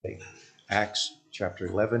Acts chapter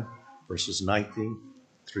 11, verses 19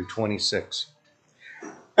 through 26.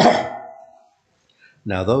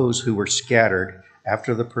 Now those who were scattered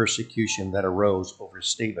after the persecution that arose over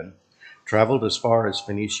Stephen traveled as far as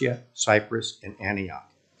Phoenicia, Cyprus, and Antioch,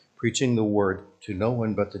 preaching the word to no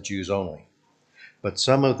one but the Jews only. But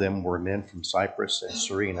some of them were men from Cyprus and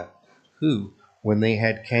Cyrene, who, when they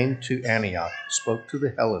had came to Antioch, spoke to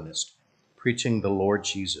the Hellenists, preaching the Lord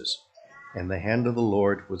Jesus. And the hand of the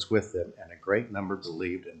Lord was with them, and a great number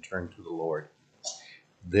believed and turned to the Lord.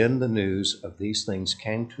 Then the news of these things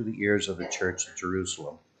came to the ears of the church at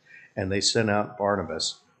Jerusalem, and they sent out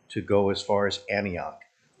Barnabas to go as far as Antioch.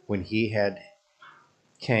 When he had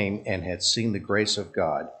came and had seen the grace of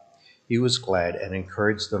God, he was glad and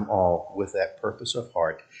encouraged them all with that purpose of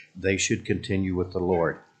heart they should continue with the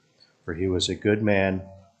Lord. For he was a good man,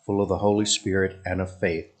 full of the Holy Spirit and of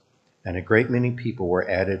faith, and a great many people were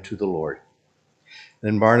added to the Lord.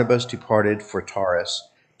 Then Barnabas departed for Tarsus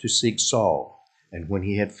to seek Saul, and when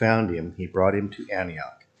he had found him, he brought him to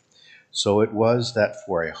Antioch. So it was that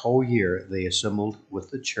for a whole year they assembled with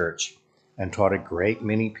the church and taught a great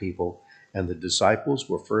many people, and the disciples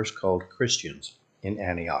were first called Christians in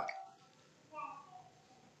Antioch.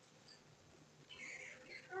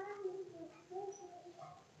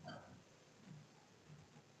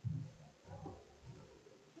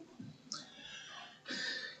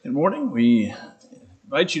 Good morning. We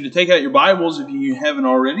invite you to take out your Bibles if you haven't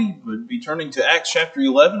already. We'll be turning to Acts chapter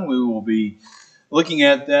 11. We will be looking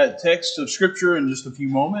at that text of Scripture in just a few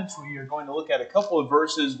moments. We are going to look at a couple of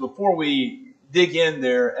verses before we dig in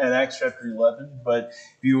there at Acts chapter 11. But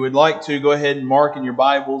if you would like to go ahead and mark in your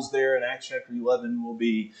Bibles there in Acts chapter 11, we'll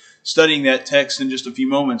be studying that text in just a few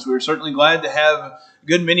moments. We're certainly glad to have a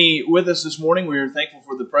good many with us this morning. We are thankful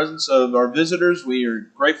for the presence of our visitors. We are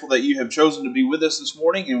grateful that you have chosen to be with us this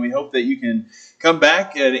morning, and we hope that you can come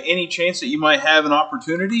back at any chance that you might have an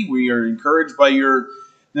opportunity. We are encouraged by your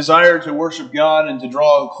desire to worship God and to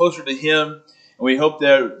draw closer to Him. And we hope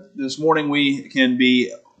that this morning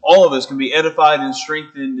all of us can be edified and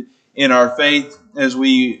strengthened in our faith as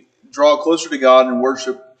we draw closer to God and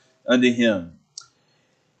worship unto Him.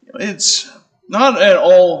 It's not at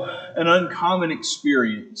all an uncommon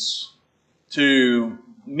experience to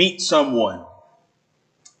meet someone,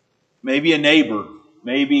 maybe a neighbor,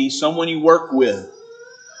 maybe someone you work with,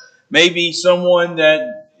 maybe someone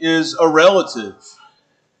that is a relative,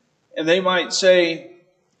 and they might say,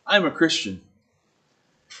 "I'm a Christian."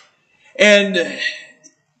 And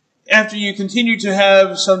after you continue to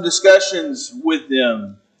have some discussions with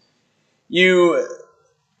them, you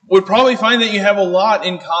would probably find that you have a lot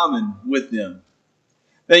in common with them.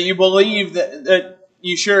 That you believe that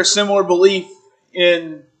you share a similar belief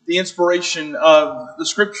in the inspiration of the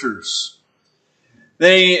Scriptures.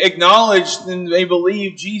 They acknowledge and they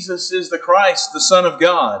believe Jesus is the Christ, the Son of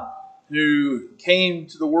God, who came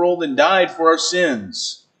to the world and died for our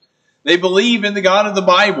sins. They believe in the God of the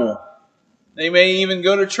Bible. They may even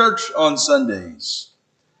go to church on Sundays.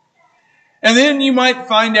 And then you might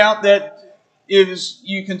find out that as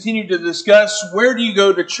you continue to discuss, where do you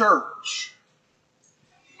go to church?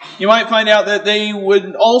 You might find out that they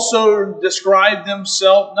would also describe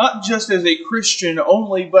themselves not just as a Christian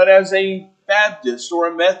only, but as a Baptist or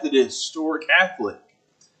a Methodist or a Catholic.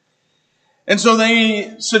 And so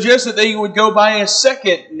they suggest that they would go by a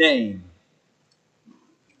second name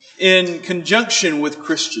in conjunction with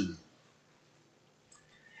Christian.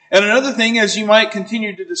 And another thing, as you might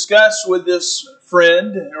continue to discuss with this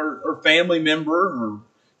friend or family member or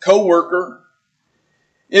co-worker,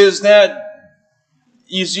 is that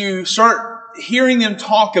as you start hearing them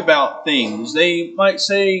talk about things, they might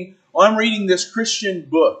say, "Oh, I'm reading this Christian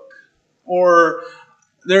book," or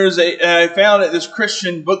I found at this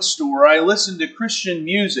Christian bookstore, I listen to Christian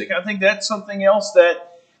music. I think that's something else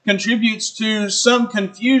that contributes to some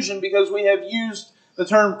confusion because we have used the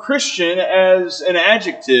term Christian as an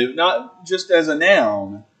adjective, not just as a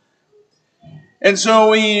noun. And so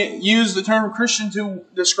we use the term Christian to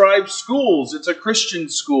describe schools. It's a Christian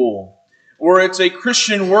school, or it's a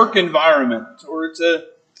Christian work environment, or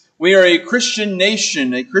we are a Christian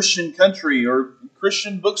nation, a Christian country, or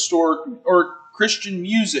Christian bookstore, or Christian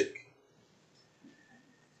music.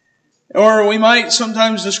 Or we might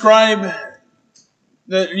sometimes use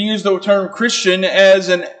the term Christian as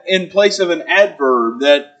in place of an adverb.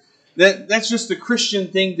 That's just the Christian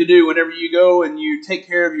thing to do whenever you go and you take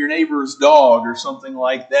care of your neighbor's dog or something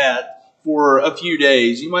like that for a few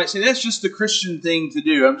days. You might say, that's just the Christian thing to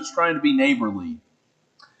do. I'm just trying to be neighborly.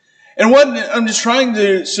 And what I'm just trying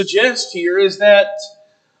to suggest here is that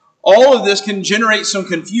all of this can generate some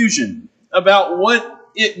confusion about what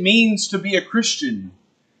it means to be a Christian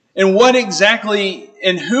And what exactly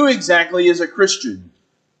and who exactly is a Christian?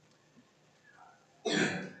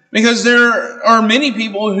 Because there are many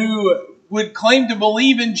people who would claim to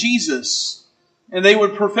believe in Jesus, and they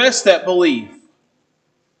would profess that belief.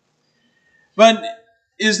 But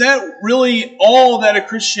is that really all that a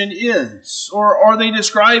Christian is? Or are they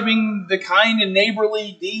describing the kind and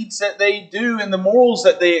neighborly deeds that they do and the morals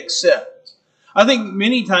that they accept? I think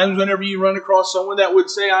many times whenever you run across someone that would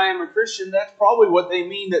say, I am a Christian, that's probably what they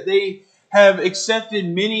mean, that they have accepted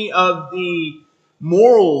many of the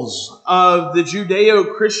morals of the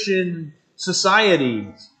Judeo-Christian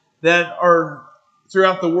societies that are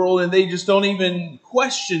throughout the world, and they just don't even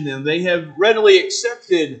question them. They have readily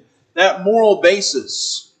accepted that moral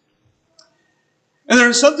basis. And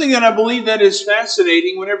there's something that I believe that is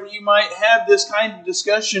fascinating whenever you might have this kind of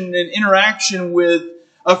discussion and interaction with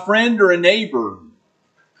a friend or a neighbor,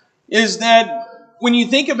 is that when you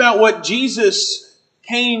think about what Jesus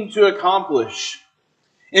came to accomplish,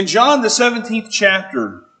 in John the 17th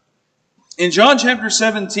chapter, in John chapter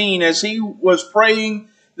 17, as he was praying,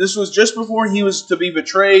 this was just before he was to be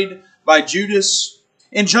betrayed by Judas.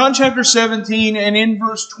 In John chapter 17 and in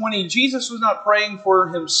verse 20, Jesus was not praying for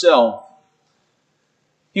himself.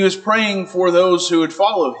 He was praying for those who would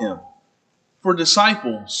follow him, for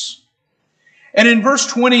disciples. And in verse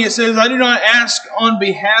 20 it says, I do not ask on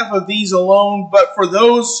behalf of these alone, but for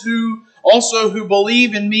those who also who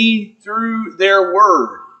believe in me through their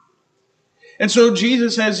word. And so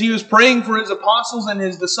Jesus, as he was praying for his apostles and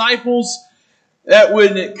his disciples that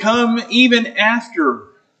would come even after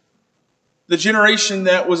the generation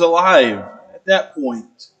that was alive at that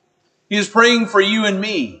point, he was praying for you and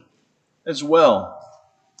me as well.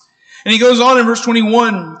 And he goes on in verse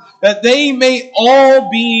 21, that they may all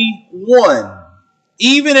be one,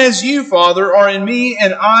 even as you, Father, are in me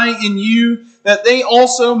and I in you, that they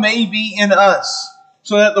also may be in us,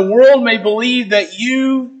 so that the world may believe that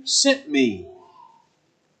you sent me.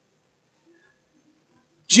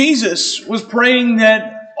 Jesus was praying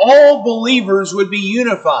that all believers would be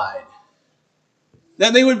unified,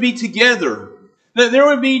 that they would be together, that there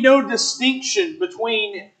would be no distinction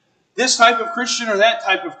between this type of Christian or that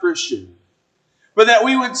type of Christian, but that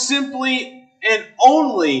we would simply and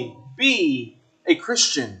only be a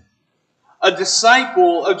Christian, a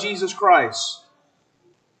disciple of Jesus Christ.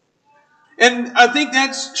 And I think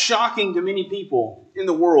that's shocking to many people in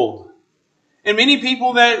the world, and many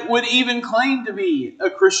people that would even claim to be a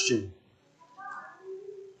Christian.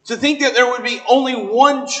 To think that there would be only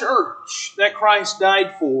one church that Christ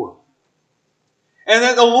died for, and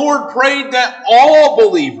that the Lord prayed that all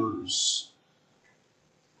believers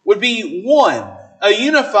would be one, a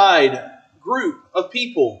unified group of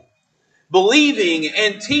people, believing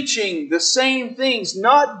and teaching the same things,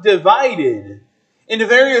 not divided into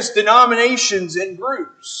various denominations and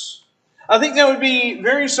groups. I think that would be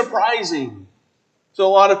very surprising to a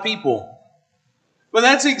lot of people. But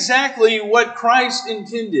that's exactly what Christ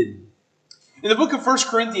intended. In the book of 1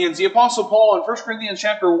 Corinthians, the Apostle Paul in 1 Corinthians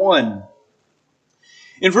chapter 1,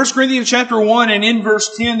 in 1 Corinthians chapter 1 and in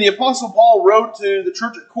verse 10, the Apostle Paul wrote to the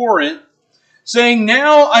church at Corinth, saying,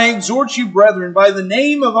 Now I exhort you, brethren, by the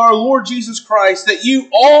name of our Lord Jesus Christ, that you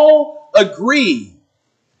all agree,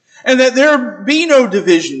 and that there be no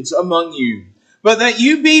divisions among you, but that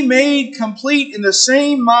you be made complete in the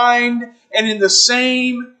same mind and in the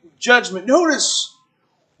same judgment. Notice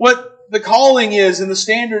what the calling is and the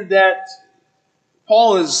standard that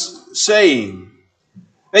Paul is saying.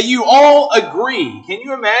 That you all agree. Can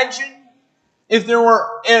you imagine if there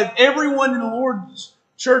were everyone in the Lord's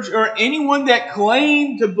church or anyone that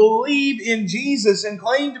claimed to believe in Jesus and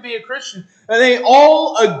claimed to be a Christian, that they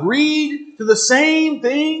all agreed to the same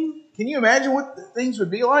thing? Can you imagine what things would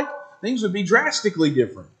be like? Things would be drastically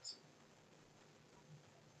different.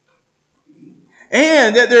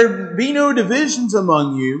 And that there be no divisions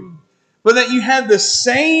among you, but that you have the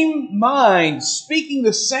same mind, speaking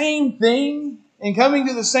the same thing, and coming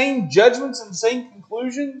to the same judgments and the same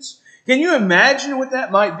conclusions. Can you imagine what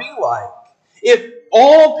that might be like? If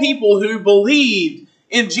all people who believed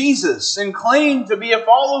in Jesus and claimed to be a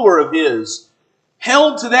follower of His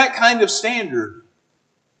held to that kind of standard,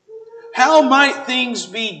 how might things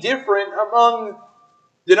be different among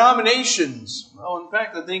denominations? Well, in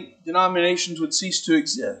fact, I think denominations would cease to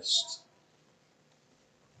exist.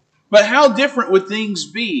 But how different would things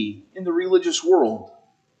be in the religious world?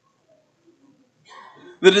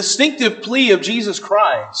 The distinctive plea of Jesus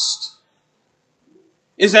Christ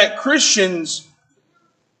is that Christians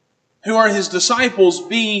who are His disciples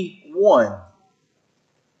be one,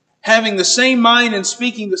 having the same mind and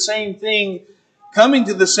speaking the same thing, coming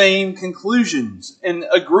to the same conclusions and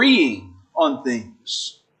agreeing on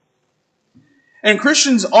things. And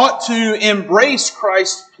Christians ought to embrace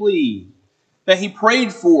Christ's plea that he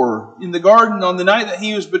prayed for in the garden on the night that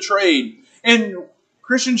he was betrayed. And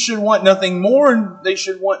Christians should want nothing more and they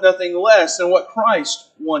should want nothing less than what Christ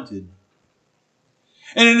wanted.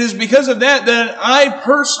 And it is because of that that I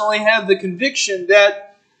personally have the conviction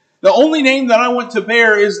that the only name that I want to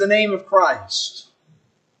bear is the name of Christ.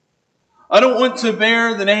 I don't want to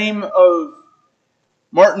bear the name of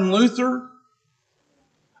Martin Luther.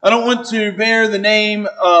 I don't want to bear the name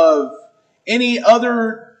of any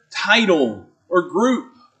other title or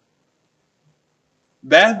group.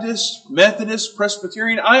 Baptist, Methodist,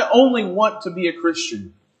 Presbyterian. I only want to be a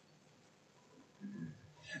Christian.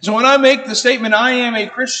 So when I make the statement, I am a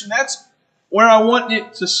Christian, that's where I want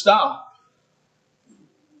it to stop.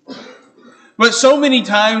 But so many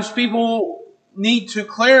times people need to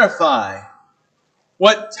clarify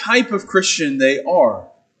what type of Christian they are.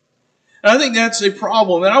 And I think that's a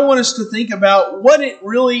problem. And I want us to think about what it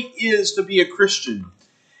really is to be a Christian.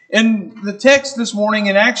 In the text this morning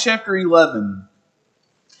in Acts chapter 11,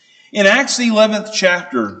 in Acts the 11th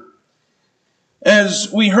chapter,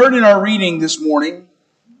 as we heard in our reading this morning,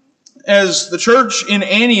 as the church in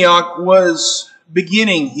Antioch was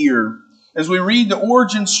beginning here, as we read the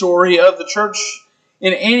origin story of the church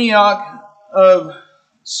in Antioch of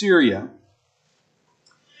Syria,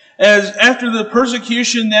 as after the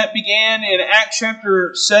persecution that began in Acts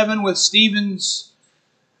chapter 7 with Stephen's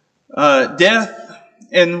death,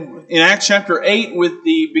 and in Acts chapter 8 with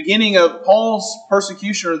the beginning of Paul's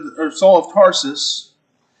persecution, or Saul of Tarsus,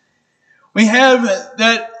 we have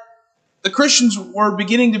that the Christians were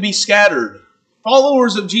beginning to be scattered.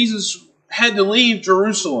 Followers of Jesus had to leave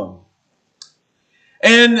Jerusalem.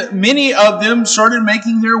 And many of them started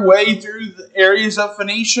making their way through the areas of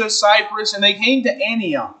Phoenicia, Cyprus, and they came to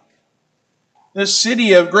Antioch, the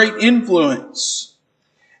city of great influence.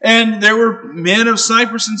 And there were men of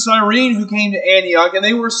Cyprus and Cyrene who came to Antioch, and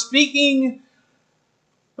they were speaking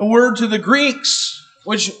the word to the Greeks,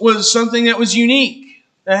 which was something that was unique,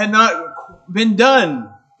 that had not been done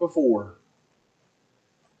before.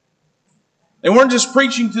 They weren't just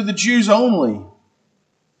preaching to the Jews only.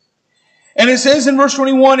 And it says in verse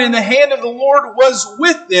 21, "And the hand of the Lord was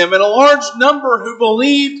with them, and a large number who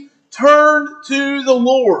believed turned to the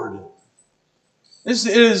Lord." This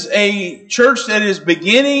is a church that is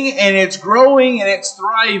beginning, and it's growing, and it's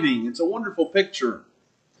thriving. It's a wonderful picture.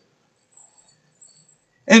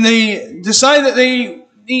 And they decide that they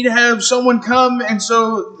need to have someone come, and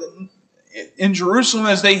so in Jerusalem,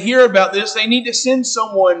 as they hear about this, they need to send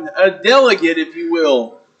someone, a delegate, if you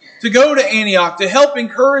will, to go to Antioch, to help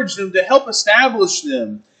encourage them, to help establish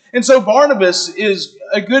them. And so Barnabas is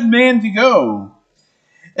a good man to go.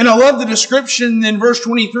 And I love the description in verse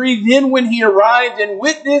 23, "Then when he arrived and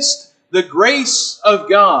witnessed the grace of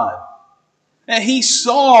God," that he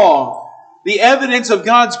saw the evidence of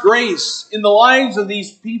God's grace in the lives of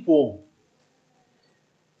these people.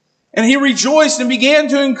 "And he rejoiced and began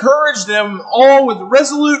to encourage them all with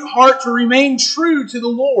resolute heart to remain true to the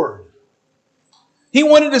Lord." He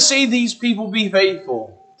wanted to see these people be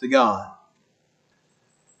faithful to God.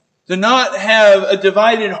 To not have a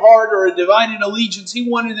divided heart or a divided allegiance. He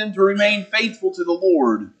wanted them to remain faithful to the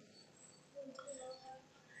Lord.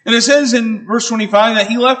 And it says in verse 25 that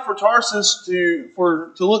he left for Tarsus to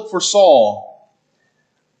look for Saul.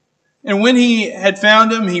 And when he had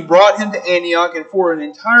found him, he brought him to Antioch, and for an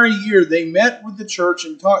entire year they met with the church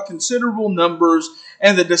and taught considerable numbers,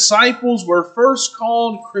 and the disciples were first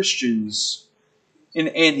called Christians in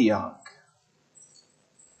Antioch.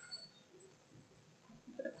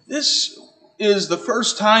 This is the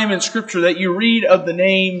first time in Scripture that you read of the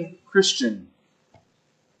name Christian.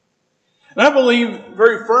 And I believe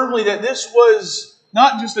very firmly that this was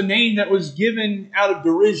not just a name that was given out of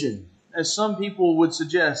derision, as some people would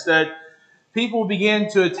suggest, that people began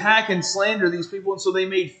to attack and slander these people, and so they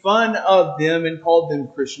made fun of them and called them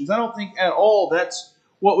Christians. I don't think at all that's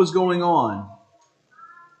what was going on.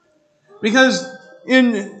 Because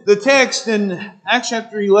in the text in Acts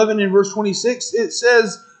chapter 11 and verse 26, it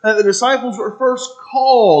says that the disciples were first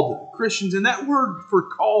called Christians. And that word for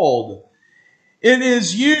called, it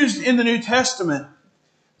is used in the New Testament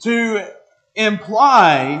to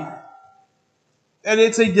imply that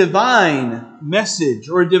it's a divine message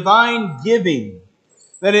or a divine giving,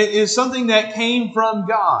 that it is something that came from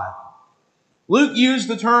God. Luke used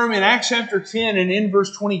the term in Acts chapter 10 and in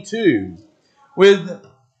verse 22 with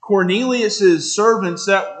Cornelius' servants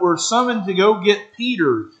that were summoned to go get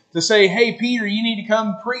Peter, to say, "Hey, Peter, you need to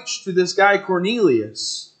come preach to this guy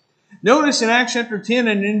Cornelius." Notice in Acts chapter 10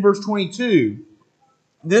 and in verse 22,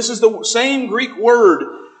 this is the same Greek word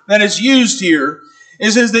that is used here.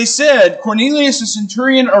 is as they said, Cornelius the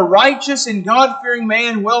centurion, a righteous and God-fearing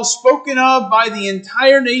man, well spoken of by the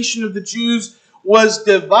entire nation of the Jews, was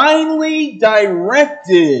divinely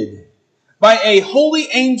directed by a holy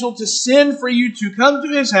angel to send for you to come to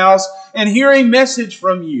his house and hear a message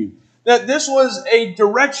from you. That this was a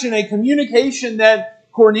direction, a communication that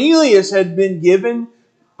Cornelius had been given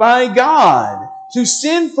by God to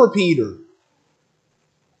send for Peter.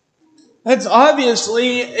 That's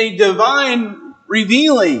obviously a divine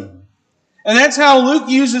revealing. And that's how Luke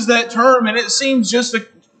uses that term, and it seems just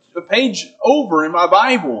a page over in my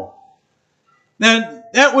Bible.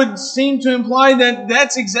 That would seem to imply that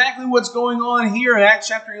that's exactly what's going on here in Acts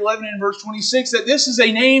chapter 11 and verse 26, that this is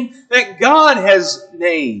a name that God has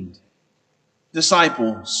named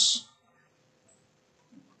disciples.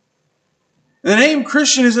 The name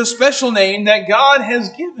Christian is a special name that God has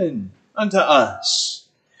given unto us.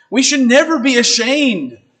 We should never be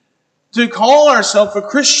ashamed to call ourselves a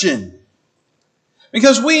Christian.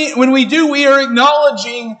 Because when we do, we are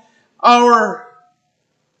acknowledging our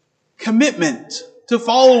commitment to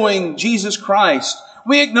following Jesus Christ.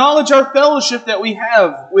 We acknowledge our fellowship that we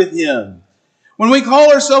have with Him. When we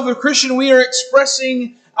call ourselves a Christian, we are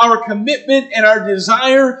expressing our commitment and our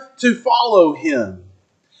desire to follow Him.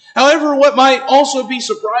 However, what might also be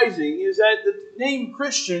surprising is that the name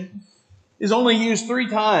Christian is only used 3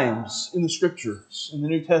 times in the Scriptures, in the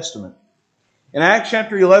New Testament. In Acts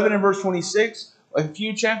chapter 11 and verse 26, a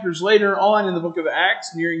few chapters later on in the book of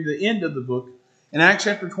Acts, nearing the end of the book, in Acts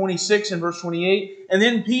chapter 26 and verse 28, and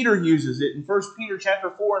then Peter uses it in 1 Peter chapter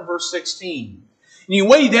 4 and verse 16. And you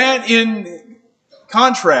weigh that in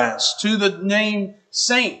contrast to the name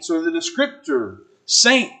saints, or the descriptor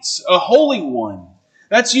saints, a holy one.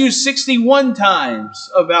 That's used 61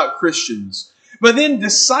 times about Christians. But then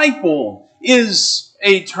disciple is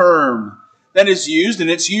a term that is used, and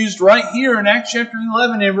it's used right here in Acts chapter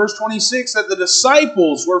 11 and verse 26, that the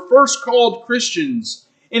disciples were first called Christians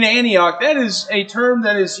in Antioch. That is a term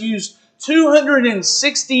that is used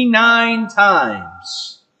 269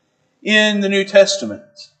 times in the New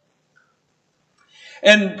Testament.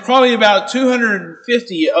 And probably about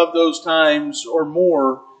 250 of those times or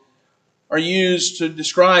more are used to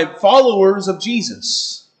describe followers of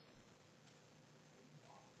Jesus.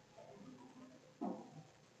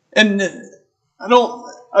 And I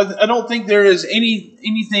don't think there is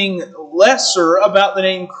anything lesser about the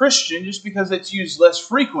name Christian just because it's used less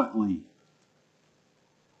frequently.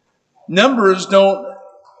 Numbers don't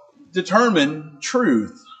determine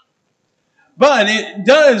truth. But it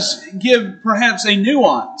does give perhaps a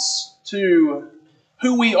nuance to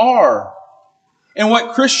who we are and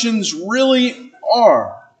what Christians really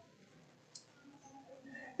are.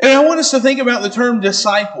 And I want us to think about the term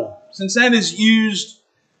disciple, since that is used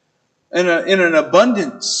in an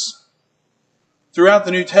abundance throughout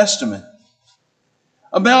the New Testament,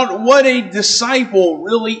 about what a disciple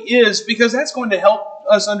really is, because that's going to help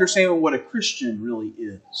us understand what a Christian really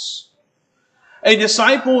is. A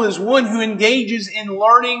disciple is one who engages in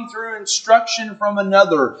learning through instruction from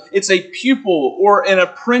another. It's a pupil or an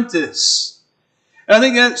apprentice. And I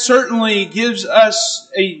think that certainly gives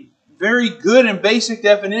us a very good and basic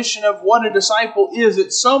definition of what a disciple is.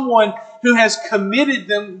 It's someone who has committed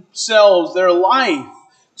themselves, their life,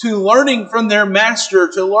 to learning from their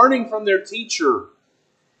master, to learning from their teacher.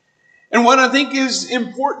 And what I think is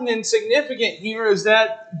important and significant here is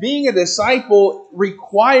that being a disciple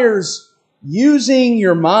requires using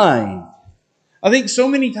your mind. I think so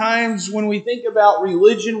many times when we think about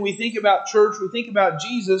religion, we think about church, we think about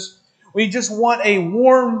Jesus, we just want a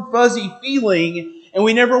warm, fuzzy feeling, and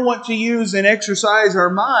we never want to use and exercise our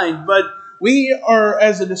mind. But we are,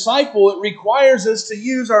 as a disciple, it requires us to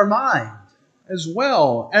use our mind as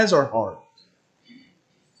well as our heart.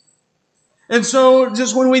 And so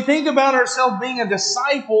just when we think about ourselves being a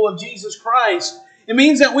disciple of Jesus Christ, it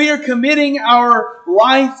means that we are committing our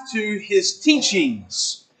life to His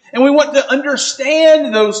teachings. And we want to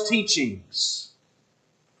understand those teachings.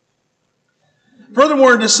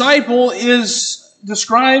 Furthermore, a disciple is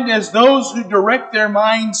described as those who direct their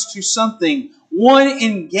minds to something, one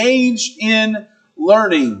engaged in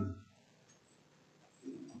learning.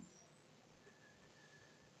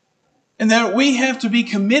 And that we have to be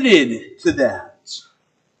committed to that.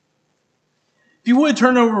 If you would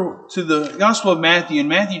turn over to the Gospel of Matthew, in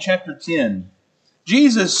Matthew chapter 10,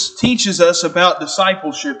 Jesus teaches us about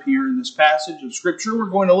discipleship here in this passage of Scripture. We're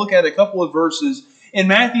going to look at a couple of verses in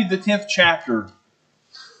Matthew the 10th chapter.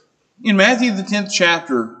 In Matthew the 10th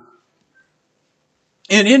chapter,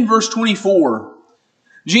 and in verse 24,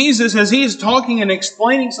 Jesus, as He is talking and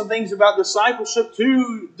explaining some things about discipleship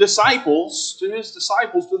to disciples, to His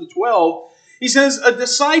disciples, to the 12, He says, a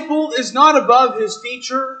disciple is not above his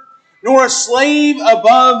teacher, nor a slave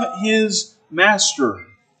above his master.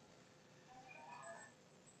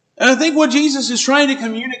 And I think what Jesus is trying to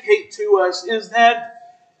communicate to us is that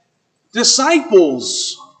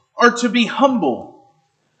disciples are to be humble.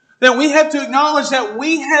 That we have to acknowledge that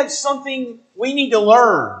we have something we need to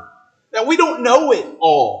learn. That we don't know it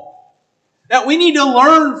all. That we need to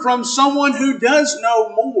learn from someone who does know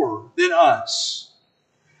more than us.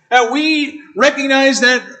 That we recognize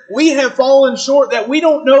that we have fallen short, that we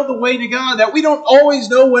don't know the way to God, that we don't always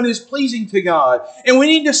know what is pleasing to God. And we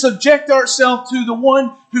need to subject ourselves to the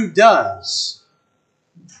one who does.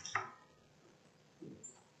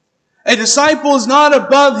 A disciple is not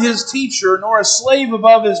above his teacher, nor a slave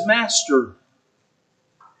above his master.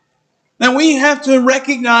 Now we have to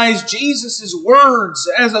recognize Jesus' words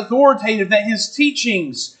as authoritative, that his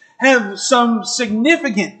teachings have some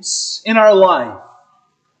significance in our life.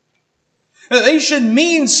 They should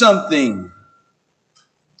mean something.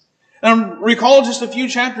 And recall just a few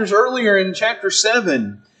chapters earlier in chapter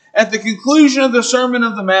 7, at the conclusion of the Sermon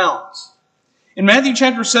on the Mount. In Matthew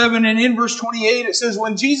chapter 7 and in verse 28, it says,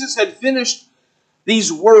 when Jesus had finished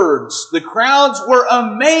these words, the crowds were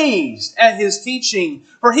amazed at his teaching,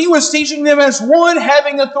 for he was teaching them as one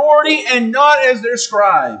having authority and not as their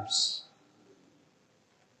scribes.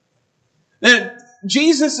 That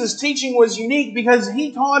Jesus' teaching was unique because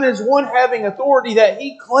he taught as one having authority, that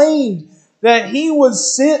he claimed that he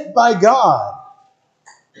was sent by God.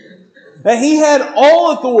 That he had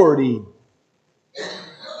all authority.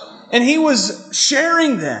 And he was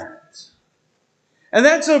sharing that. And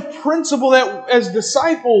that's a principle that as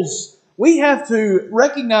disciples, we have to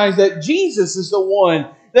recognize that Jesus is the one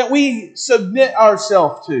that we submit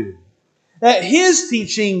ourselves to. That his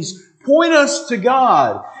teachings point us to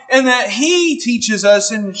God. And that he teaches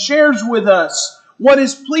us and shares with us what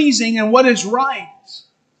is pleasing and what is right.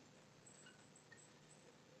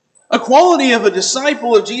 A quality of a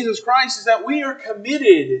disciple of Jesus Christ is that we are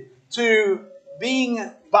committed to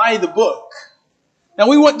being by the book. Now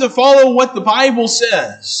we want to follow what the Bible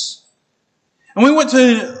says. And we want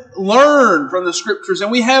to learn from the Scriptures.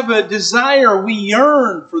 And we have a desire, we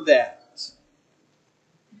yearn for that.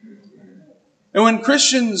 And when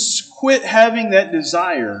Christians quit having that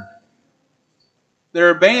desire, they're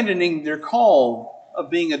abandoning their call of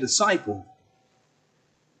being a disciple.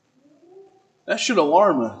 That should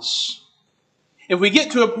alarm us. If we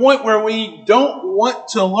get to a point where we don't want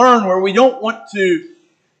to learn, where we don't want to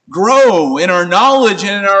grow in our knowledge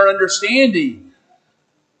and in our understanding,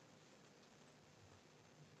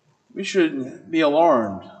 we should be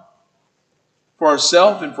alarmed for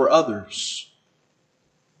ourselves and for others.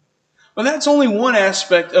 But that's only one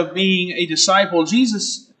aspect of being a disciple.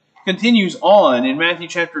 Jesus continues on in Matthew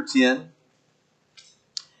chapter 10.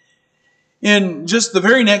 In just the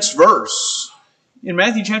very next verse, in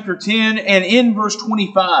Matthew chapter 10 and in verse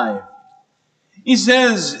 25, he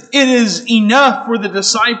says, it is enough for the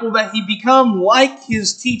disciple that he become like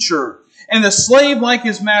his teacher and the slave like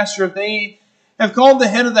his master. If they have called the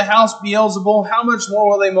head of the house Beelzebul, how much more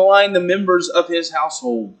will they malign the members of his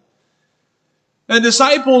household? The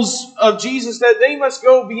disciples of Jesus, that they must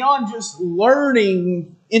go beyond just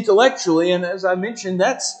learning intellectually. And as I mentioned,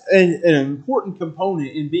 that's an important component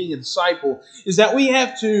in being a disciple, is that we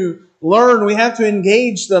have to learn, we have to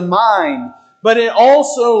engage the mind, but it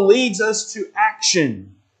also leads us to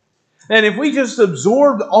action. And if we just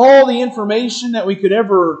absorbed all the information that we could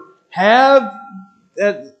ever have,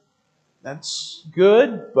 that's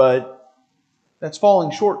good, but that's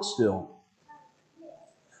falling short still.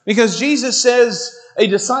 Because Jesus says a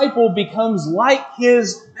disciple becomes like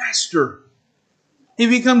his master. He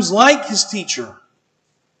becomes like his teacher.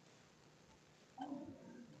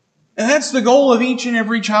 And that's the goal of each and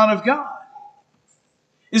every child of God.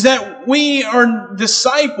 Is that we are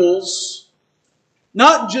disciples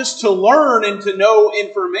not just to learn and to know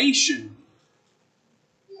information,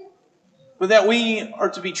 but that we are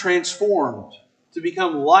to be transformed, to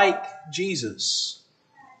become like Jesus.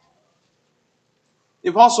 The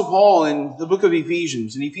Apostle Paul in the book of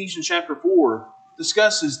Ephesians, in Ephesians chapter 4,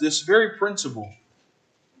 discusses this very principle.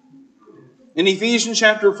 In Ephesians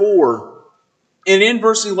chapter 4, and in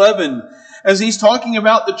verse 11, as he's talking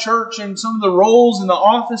about the church and some of the roles and the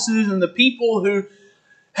offices and the people who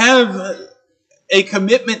have a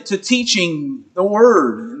commitment to teaching the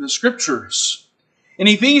Word and the Scriptures. In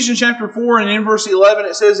Ephesians chapter 4 and in verse 11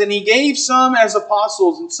 it says, and he gave some as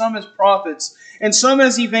apostles and some as prophets and some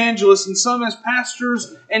as evangelists and some as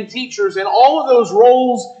pastors and teachers. And all of those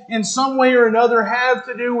roles in some way or another have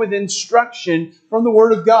to do with instruction from the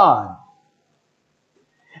Word of God.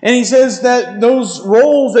 And he says that those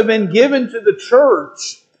roles have been given to the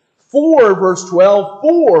church for, verse 12,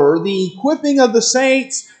 for the equipping of the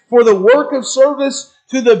saints, for the work of service,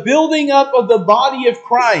 to the building up of the body of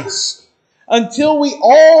Christ, until we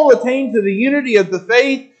all attain to the unity of the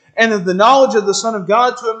faith and of the knowledge of the Son of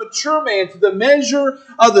God, to a mature man, to the measure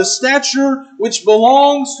of the stature which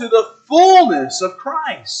belongs to the fullness of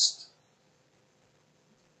Christ.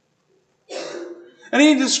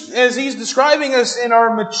 And as he's describing us in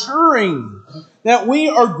our maturing, that we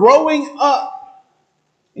are growing up.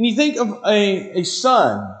 And you think of a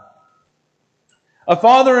son, a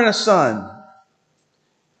father and a son.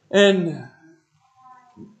 And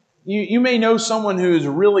you may know someone who is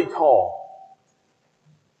really tall.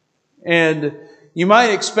 And you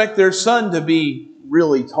might expect their son to be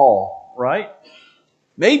really tall, right?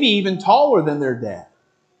 Maybe even taller than their dad.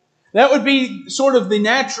 That would be sort of the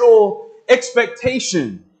natural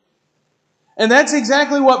expectation. And that's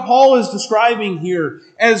exactly what Paul is describing here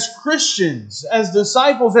as Christians, as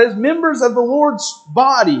disciples, as members of the Lord's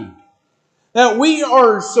body. That we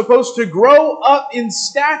are supposed to grow up in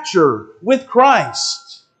stature with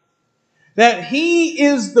Christ. That He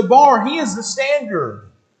is the bar, He is the standard.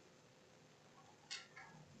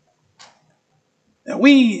 That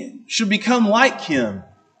we should become like Him.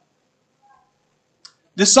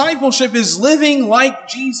 Discipleship is living like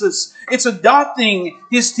Jesus. It's adopting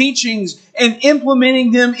His teachings and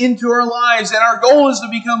implementing them into our lives. And our goal is to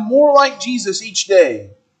become more like Jesus each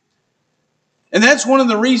day. And that's one of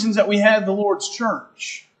the reasons that we have the Lord's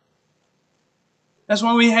church. That's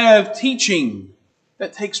why we have teaching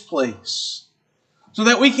that takes place. So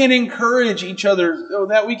that we can encourage each other, so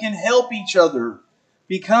that we can help each other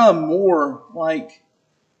become more like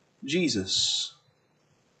Jesus.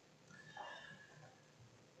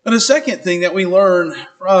 But a second thing that we learn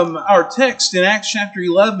from our text in Acts chapter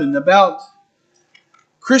 11 about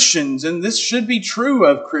Christians, and this should be true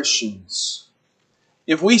of Christians.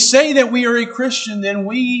 If we say that we are a Christian, then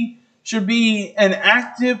we should be an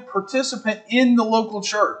active participant in the local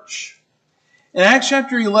church. In Acts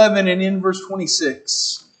chapter 11 and in verse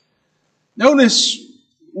 26, notice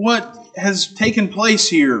what has taken place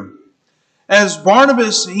here. As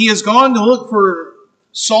Barnabas, he has gone to look for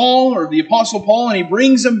Saul, or the Apostle Paul, and he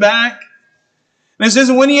brings him back. And it says,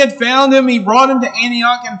 and when he had found him, he brought him to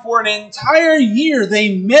Antioch, and for an entire year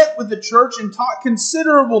they met with the church and taught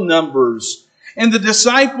considerable numbers. And the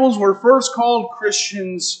disciples were first called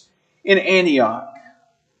Christians in Antioch.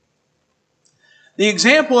 The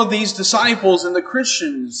example of these disciples and the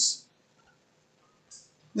Christians,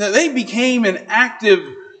 that they became an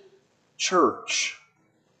active church.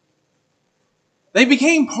 They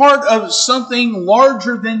became part of something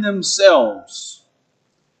larger than themselves.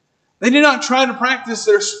 They did not try to practice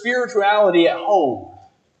their spirituality at home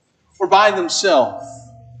or by themselves.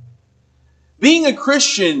 Being a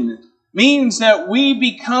Christian means that we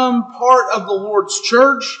become part of the Lord's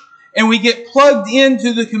church and we get plugged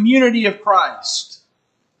into the community of Christ.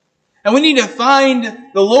 And we need to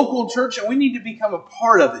find the local church and we need to become a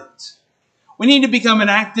part of it. We need to become an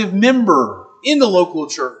active member in the local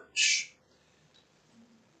church.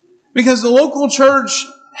 Because the local church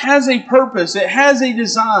has a purpose, it has a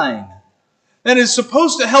design that is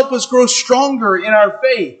supposed to help us grow stronger in our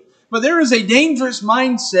faith. But there is a dangerous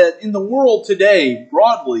mindset in the world today,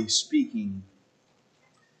 broadly speaking,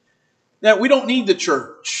 that we don't need the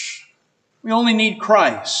church. We only need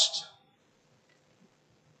Christ.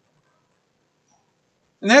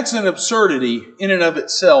 And that's an absurdity in and of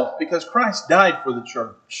itself, because Christ died for the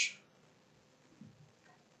church.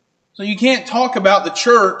 So you can't talk about the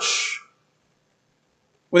church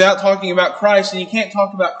without talking about Christ, and you can't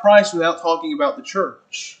talk about Christ without talking about the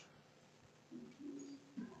church.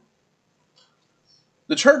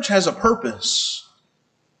 The church has a purpose.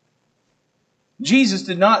 Jesus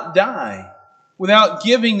did not die without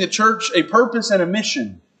giving the church a purpose and a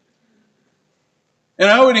mission. And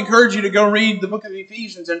I would encourage you to go read the book of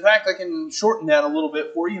Ephesians. In fact, I can shorten that a little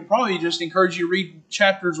bit for you and probably just encourage you to read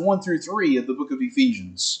chapters 1 through 3 of the book of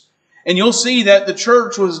Ephesians. And you'll see that the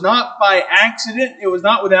church was not by accident. It was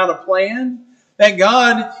not without a plan. That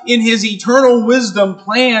God, in His eternal wisdom,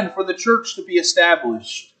 planned for the church to be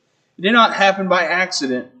established. It did not happen by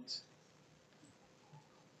accident.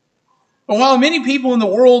 But while many people in the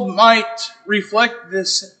world might reflect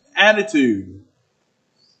this attitude,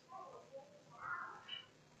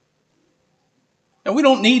 and we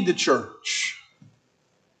don't need the church.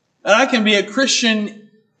 And I can be a Christian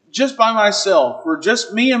just by myself, or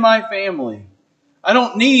just me and my family. I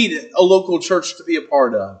don't need a local church to be a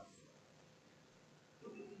part of.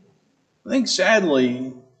 I think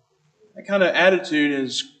sadly, that kind of attitude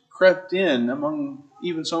has crept in among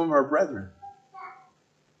even some of our brethren.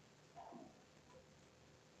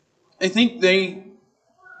 I think they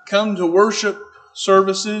come to worship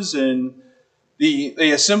services and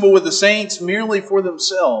they assemble with the saints merely for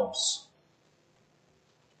themselves.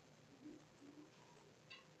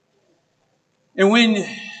 And when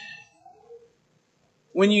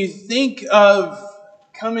you think of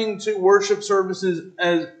coming to worship services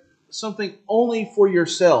as something only for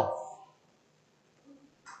yourself,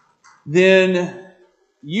 then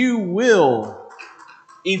you will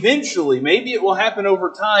eventually, maybe it will happen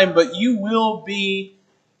over time, but you will be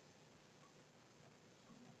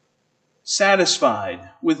satisfied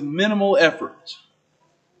with minimal effort.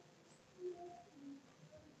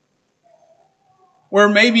 Where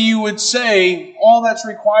maybe you would say, all that's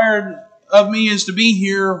required of me is to be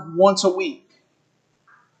here once a week.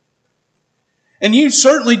 And you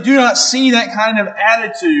certainly do not see that kind of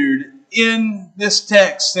attitude in this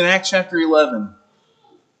text in Acts chapter 11.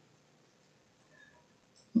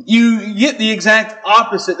 You get the exact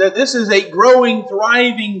opposite, that this is a growing,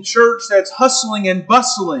 thriving church that's hustling and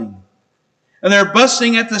bustling. And they're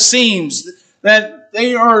busting at the seams, that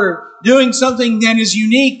they are doing something that is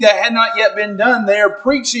unique that had not yet been done. They are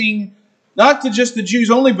preaching not to just the Jews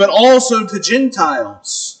only, but also to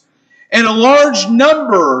Gentiles. And a large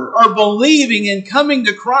number are believing and coming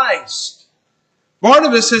to Christ.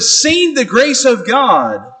 Barnabas has seen the grace of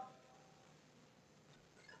God.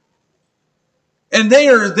 And they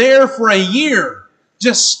are there for a year,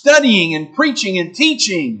 just studying and preaching and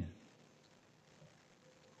teaching.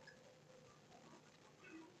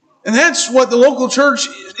 And that's what the local church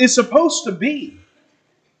is supposed to be.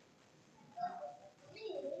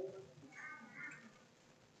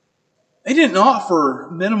 They didn't offer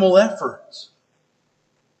minimal effort.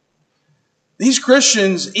 These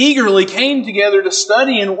Christians eagerly came together to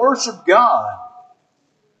study and worship God.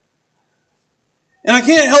 And I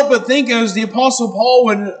can't help but think, as the Apostle Paul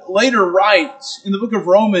would later write in the book of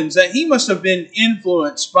Romans, that he must have been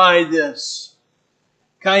influenced by this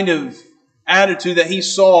kind of attitude that he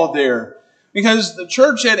saw there. Because the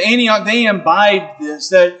church at Antioch, they imbibed this,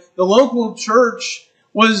 that the local church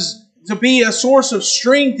was to be a source of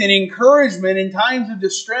strength and encouragement in times of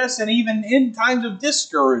distress and even in times of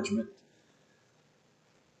discouragement.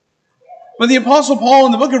 But the Apostle Paul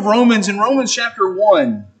in the book of Romans, in Romans chapter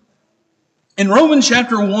 1,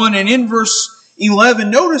 and in verse 11,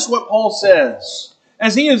 notice what Paul says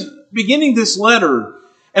as he is beginning this letter.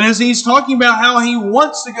 And as he's talking about how he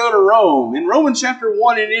wants to go to Rome, in Romans chapter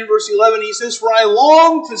 1 and in verse 11, he says, "For I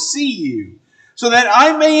long to see you, so that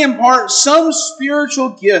I may impart some spiritual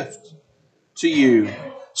gift to you,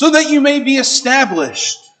 so that you may be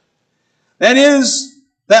established. That is,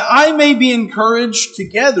 that I may be encouraged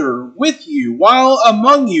together with you, while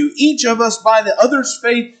among you, each of us by the other's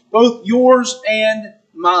faith, both yours and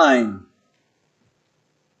mine."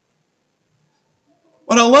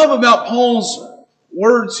 What I love about Paul's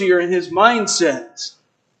words here and his mindset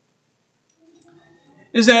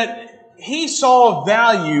is that he saw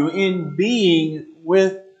value in being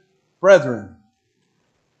with brethren,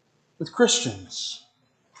 with Christians.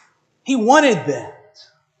 He wanted that.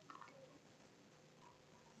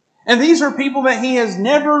 And these are people that he has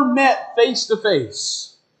never met face to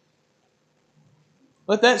face.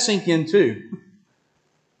 Let that sink in too.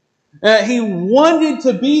 He wanted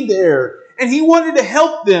to be there. And he wanted to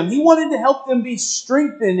help them. He wanted to help them be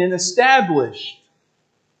strengthened and established.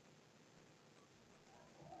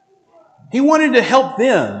 He wanted to help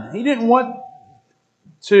them. He didn't want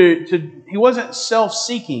he wasn't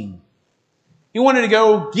self-seeking. He wanted to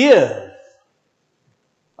go give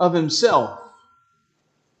of himself.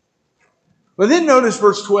 But then notice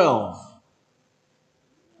verse 12.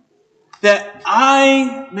 That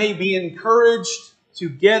I may be encouraged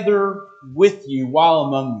together with you while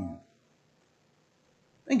among you.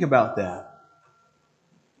 Think about that.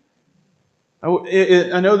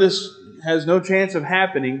 I know this has no chance of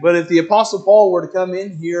happening, but if the Apostle Paul were to come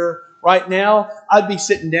in here right now, I'd be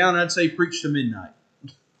sitting down and I'd say, preach to midnight.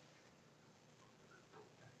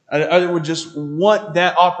 I would just want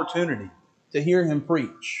that opportunity to hear him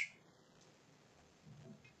preach.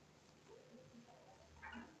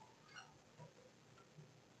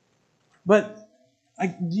 But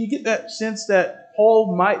do you get that sense that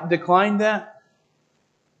Paul might decline that?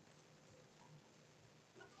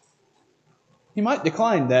 He might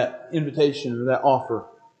decline that invitation or that offer.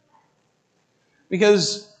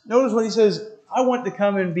 Because notice what he says, I want to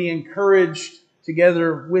come and be encouraged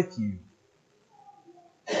together with you.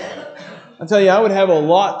 I tell you, I would have a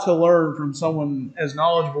lot to learn from someone as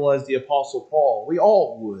knowledgeable as the Apostle Paul. We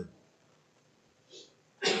all would.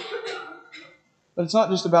 But it's not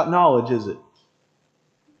just about knowledge, is it?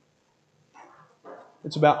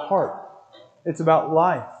 It's about heart. It's about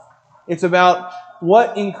life. It's about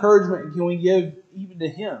what encouragement can we give even to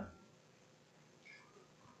him.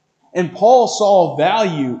 And Paul saw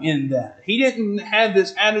value in that. He didn't have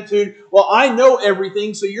this attitude, well, I know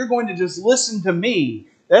everything, so you're going to just listen to me.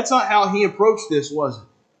 That's not how he approached this, was it?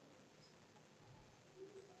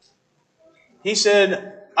 He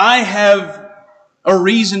said, I have a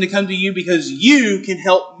reason to come to you because you can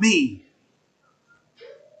help me.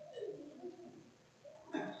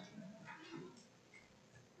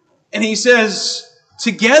 And he says,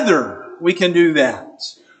 together we can do that.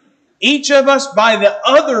 Each of us by the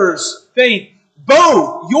other's faith,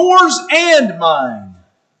 both yours and mine.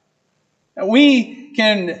 And we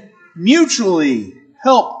can mutually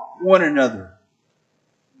help one another.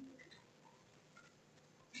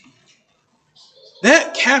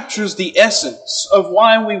 That captures the essence of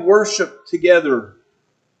why we worship together.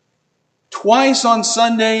 Twice on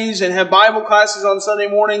Sundays and have Bible classes on Sunday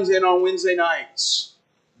mornings and on Wednesday nights.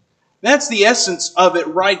 That's the essence of it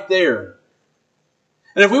right there.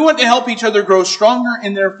 And if we want to help each other grow stronger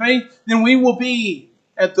in their faith, then we will be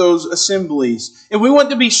at those assemblies. If we want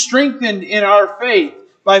to be strengthened in our faith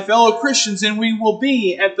by fellow Christians, then we will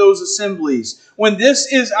be at those assemblies. When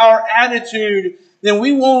this is our attitude, then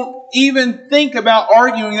we won't even think about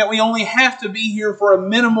arguing that we only have to be here for a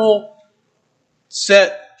minimal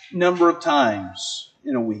set number of times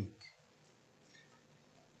in a week.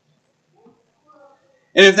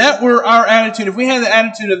 And if that were our attitude, if we had the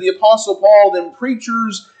attitude of the Apostle Paul, then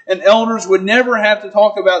preachers and elders would never have to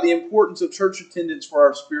talk about the importance of church attendance for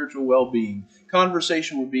our spiritual well-being.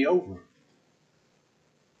 Conversation would be over.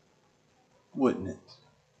 Wouldn't it?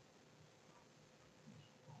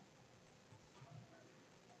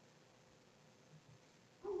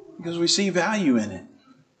 Because we see value in it.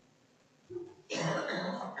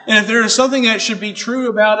 And if there is something that should be true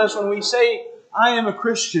about us when we say, I am a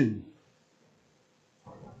Christian,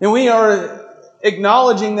 and we are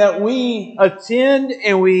acknowledging that we attend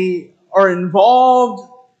and we are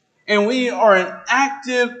involved and we are an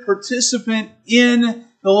active participant in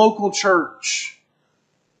the local church.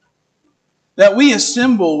 That we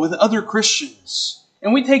assemble with other Christians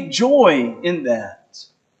and we take joy in that.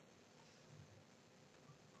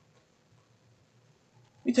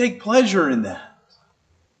 We take pleasure in that.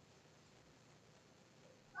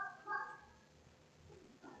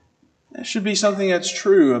 That should be something that's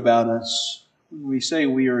true about us when we say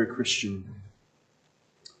we are a Christian.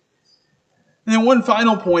 And then one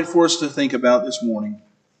final point for us to think about this morning.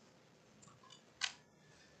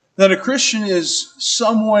 That a Christian is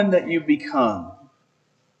someone that you become.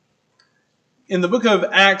 In the book of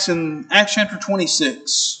Acts, in Acts chapter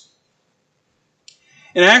 26,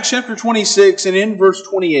 in Acts chapter 26 and in verse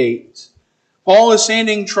 28, Paul is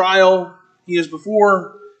standing trial. He is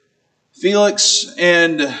before Felix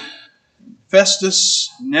and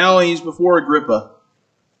Festus. Now he's before Agrippa.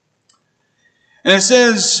 And it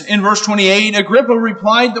says in verse 28, Agrippa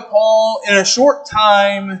replied to Paul, in a short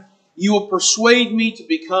time you will persuade me to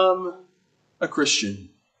become a Christian.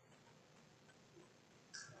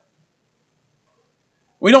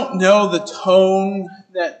 We don't know the tone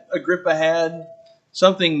that Agrippa had.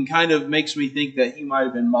 Something kind of makes me think that he might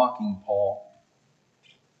have been mocking Paul.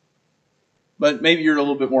 But maybe you're a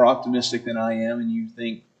little bit more optimistic than I am and you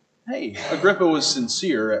think, hey, Agrippa was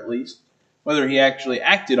sincere at least. Whether he actually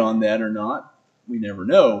acted on that or not, we never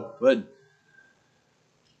know. But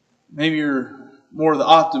maybe you're more the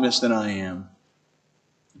optimist than I am.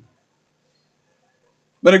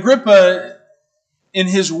 But Agrippa, in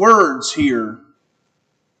his words here,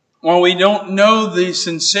 while we don't know the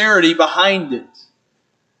sincerity behind it,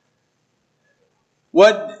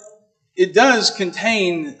 what it does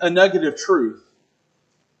contain a nugget of truth.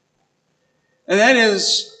 And that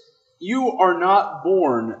is, you are not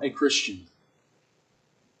born a Christian.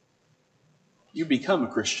 You become a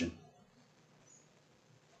Christian.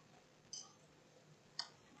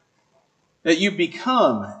 That you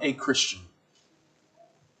become a Christian.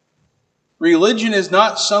 Religion is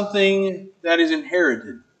not something that is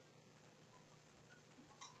inherited.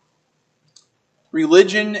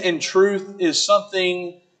 Religion and truth is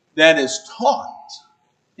something that is taught.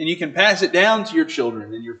 And you can pass it down to your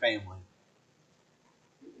children and your family.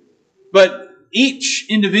 But each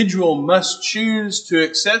individual must choose to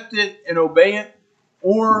accept it and obey it,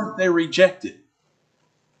 or they reject it.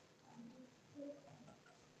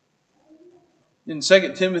 In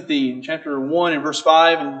 2 Timothy in chapter 1 and verse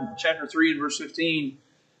 5 and chapter 3 and verse 15,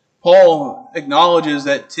 Paul acknowledges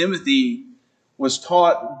that Timothy was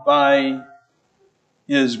taught by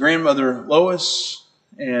his grandmother Lois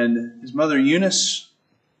and his mother Eunice.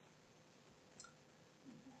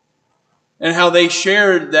 and how they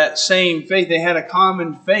shared that same faith. They had a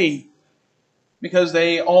common faith because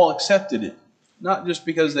they all accepted it, not just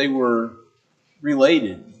because they were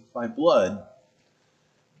related by blood,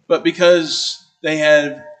 but because they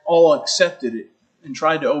had all accepted it and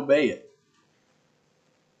tried to obey it.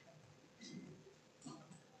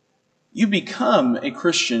 You become a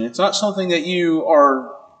Christian. It's not something that you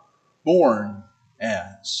are born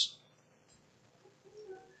as.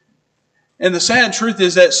 And the sad truth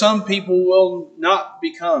is that some people will not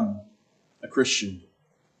become a Christian.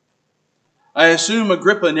 I assume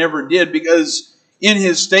Agrippa never did, because in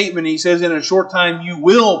his statement he says, in a short time you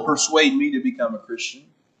will persuade me to become a Christian.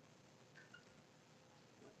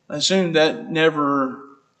 I assume that never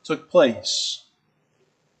took place.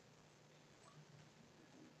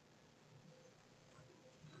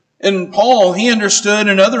 And Paul, he understood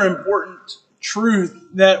another important truth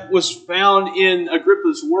that was found in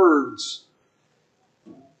Agrippa's words.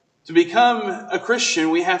 To become a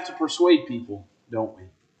Christian, we have to persuade people, don't we?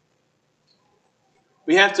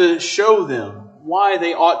 We have to show them why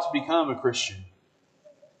they ought to become a Christian.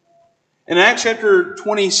 In Acts chapter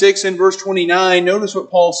 26 and verse 29, notice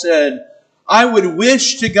what Paul said. I would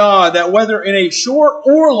wish to God that whether in a short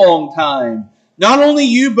or long time, not only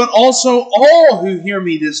you, but also all who hear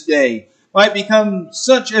me this day might become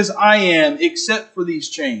such as I am, except for these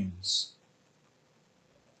chains.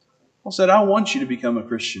 Paul said, I want you to become a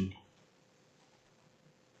Christian.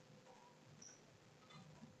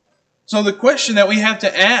 So the question that we have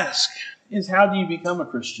to ask is, how do you become a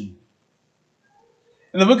Christian?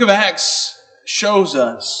 And the book of Acts shows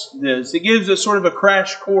us this. It gives us sort of a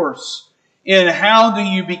crash course in how do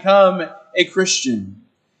you become a Christian.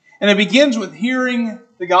 And it begins with hearing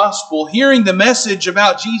the gospel, hearing the message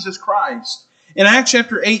about Jesus Christ. In Acts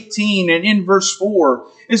chapter 18 and in verse 4,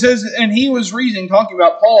 it says, and he was reasoning, talking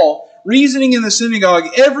about Paul, reasoning in the synagogue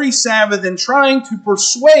every Sabbath and trying to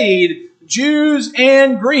persuade Jews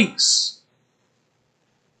and Greeks.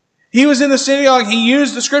 He was in the synagogue, he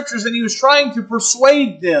used the scriptures, and he was trying to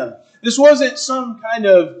persuade them. This wasn't some kind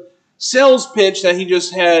of sales pitch that he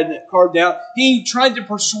just had carved out. He tried to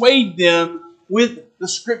persuade them with the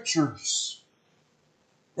scriptures.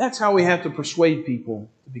 That's how we have to persuade people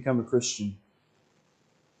to become a Christian.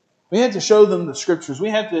 We have to show them the scriptures. We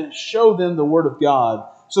have to show them the Word of God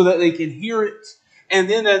so that they can hear it and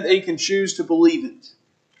then that they can choose to believe it.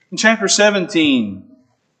 In chapter 17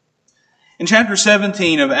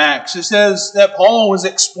 of Acts, it says that Paul was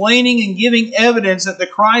explaining and giving evidence that the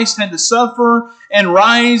Christ had to suffer and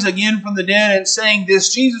rise again from the dead, and saying,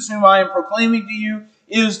 this Jesus whom I am proclaiming to you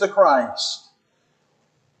is the Christ.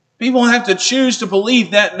 People have to choose to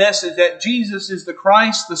believe that message, that Jesus is the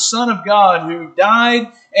Christ, the Son of God, who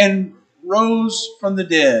died and rose from the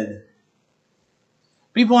dead.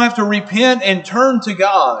 People have to repent and turn to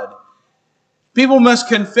God. People must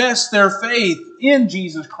confess their faith in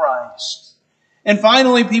Jesus Christ. And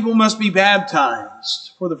finally, people must be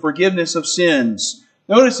baptized for the forgiveness of sins.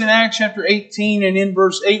 Notice in Acts chapter 18 and in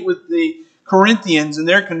verse 8 with the Corinthians and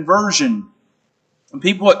their conversion. And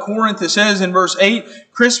people at Corinth, it says in verse 8,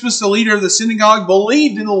 Crispus, the leader of the synagogue,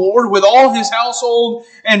 believed in the Lord with all his household,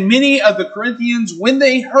 and many of the Corinthians, when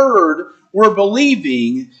they heard, were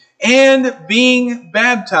believing and being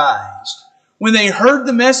baptized. When they heard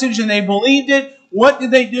the message and they believed it, what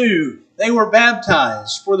did they do? They were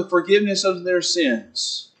baptized for the forgiveness of their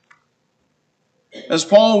sins. As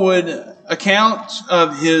Paul would account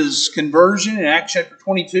of his conversion in Acts chapter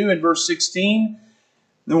 22 and verse 16,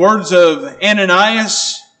 the words of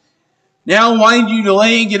Ananias, now why do you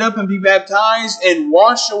delay? Get up and be baptized and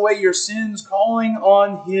wash away your sins, calling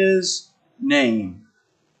on his name.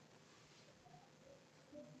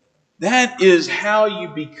 That is how you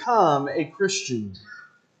become a Christian.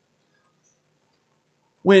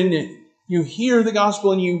 When you hear the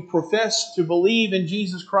gospel and you profess to believe in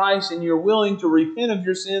Jesus Christ and you're willing to repent of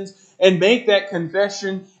your sins and make that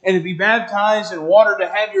confession and to be baptized in water to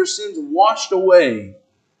have your sins washed away,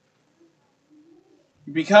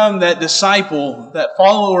 you become that disciple, that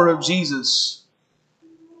follower of Jesus,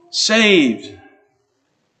 saved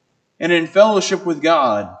and in fellowship with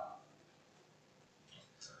God.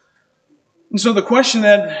 And so the question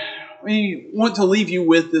that we want to leave you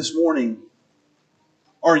with this morning,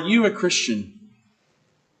 are you a Christian?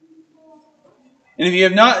 And if you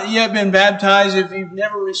have not yet been baptized, if you've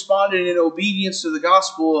never responded in obedience to the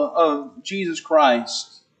gospel of Jesus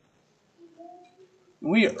Christ,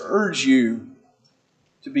 we urge you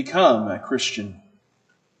to become a Christian.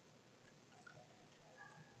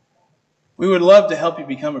 We would love to help you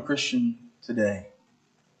become a Christian today.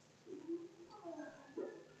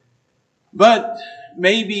 But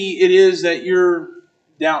maybe it is that you're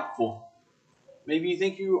doubtful. Maybe you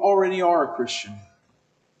think you already are a Christian.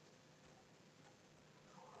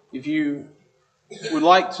 If you would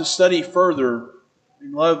like to study further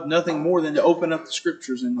and love nothing more than to open up the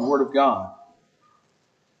Scriptures and the Word of God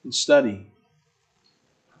and study.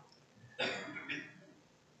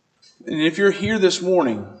 And if you're here this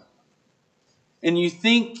morning and you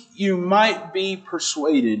think you might be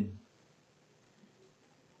persuaded,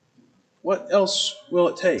 what else will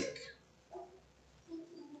it take?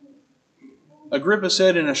 Agrippa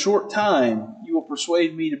said, in a short time, you will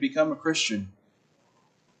persuade me to become a Christian.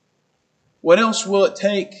 What else will it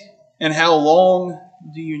take, and how long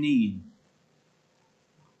do you need?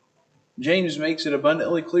 James makes it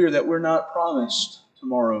abundantly clear that we're not promised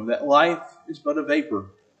tomorrow, that life is but a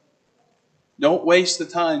vapor. Don't waste the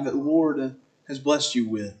time that the Lord has blessed you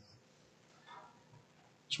with.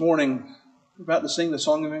 This morning, we're about to sing the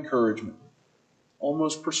song of encouragement,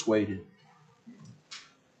 Almost Persuaded.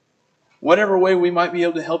 Whatever way we might be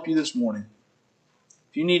able to help you this morning,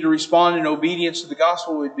 if you need to respond in obedience to the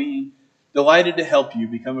gospel, we'd be delighted to help you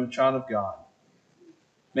become a child of God.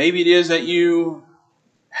 Maybe it is that you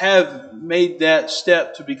have made that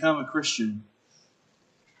step to become a Christian,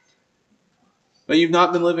 but you've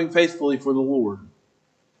not been living faithfully for the Lord.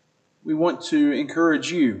 We want to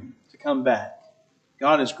encourage you to come back.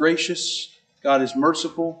 God is gracious, God is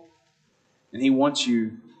merciful, and He wants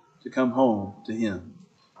you to come home to Him.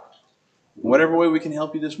 In whatever way we can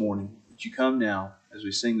help you this morning, would you come now as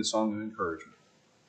we sing the song of encouragement.